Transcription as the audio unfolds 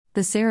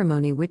The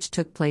ceremony, which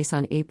took place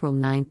on April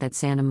 9th at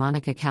Santa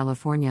Monica,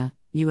 California,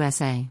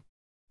 USA.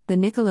 The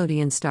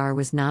Nickelodeon star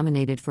was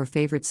nominated for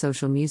Favorite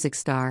Social Music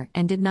Star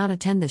and did not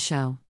attend the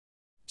show.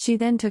 She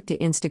then took to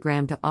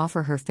Instagram to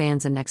offer her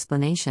fans an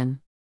explanation.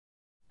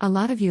 "A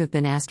lot of you have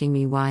been asking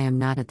me why I'm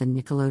not at the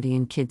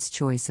Nickelodeon Kids'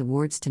 Choice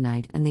Awards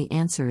tonight, and the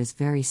answer is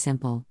very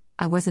simple.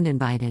 I wasn't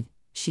invited,"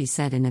 she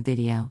said in a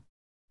video.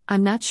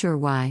 "I'm not sure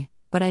why,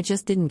 but I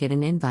just didn't get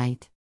an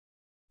invite."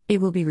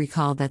 It will be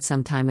recalled that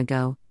some time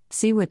ago,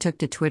 Siwa took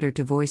to Twitter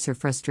to voice her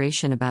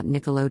frustration about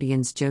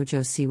Nickelodeon's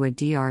JoJo Siwa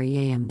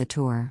DREAM the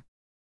tour.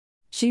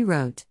 She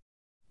wrote,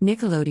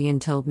 "Nickelodeon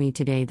told me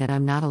today that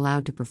I'm not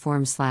allowed to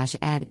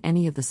perform/add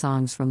any of the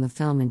songs from the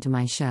film into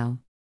my show.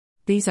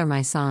 These are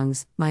my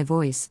songs, my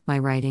voice, my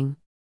writing.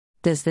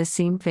 Does this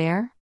seem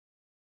fair?"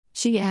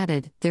 She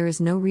added, "There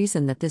is no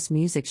reason that this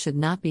music should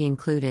not be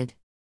included.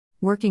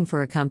 Working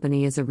for a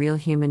company is a real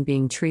human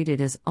being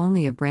treated as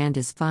only a brand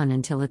is fun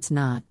until it's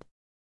not."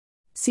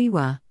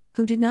 Siwa,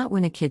 who did not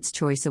win a Kids'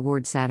 Choice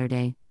Award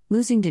Saturday,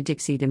 losing to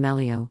Dixie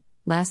D'Amelio,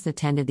 last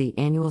attended the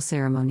annual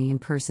ceremony in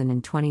person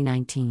in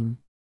 2019.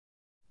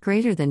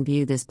 Greater than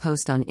view this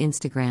post on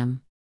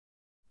Instagram.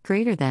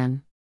 Greater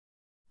than.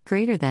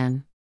 Greater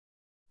than.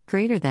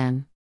 Greater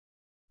than.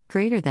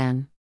 Greater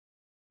than.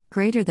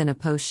 Greater than a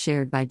post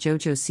shared by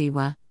JoJo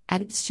Siwa,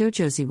 at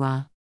JoJo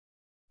Siwa.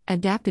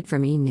 Adapted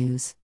from E!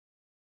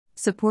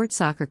 Support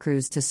Soccer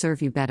Cruise to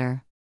serve you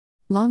better.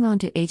 Log on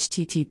to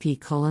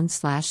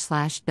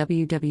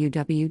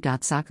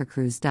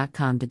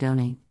http://www.soccercruise.com to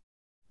donate.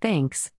 Thanks.